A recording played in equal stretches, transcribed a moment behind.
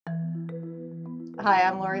Hi,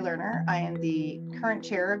 I'm Lerner. I am the current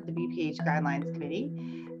chair of the BPH Guidelines Committee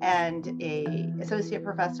and an associate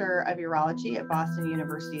professor of urology at Boston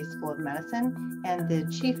University School of Medicine and the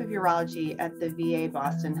chief of urology at the VA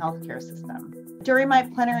Boston Healthcare System. During my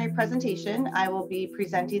plenary presentation, I will be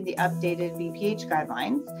presenting the updated BPH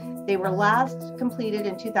guidelines. They were last completed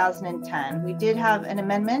in 2010. We did have an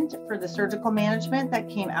amendment for the surgical management that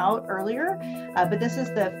came out earlier, but this is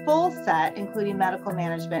the full set, including medical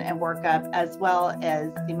management and workup, as well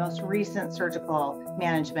as the most recent surgical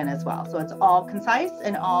management as well. So it's all concise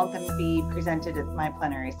and all going to be presented at my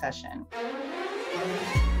plenary session.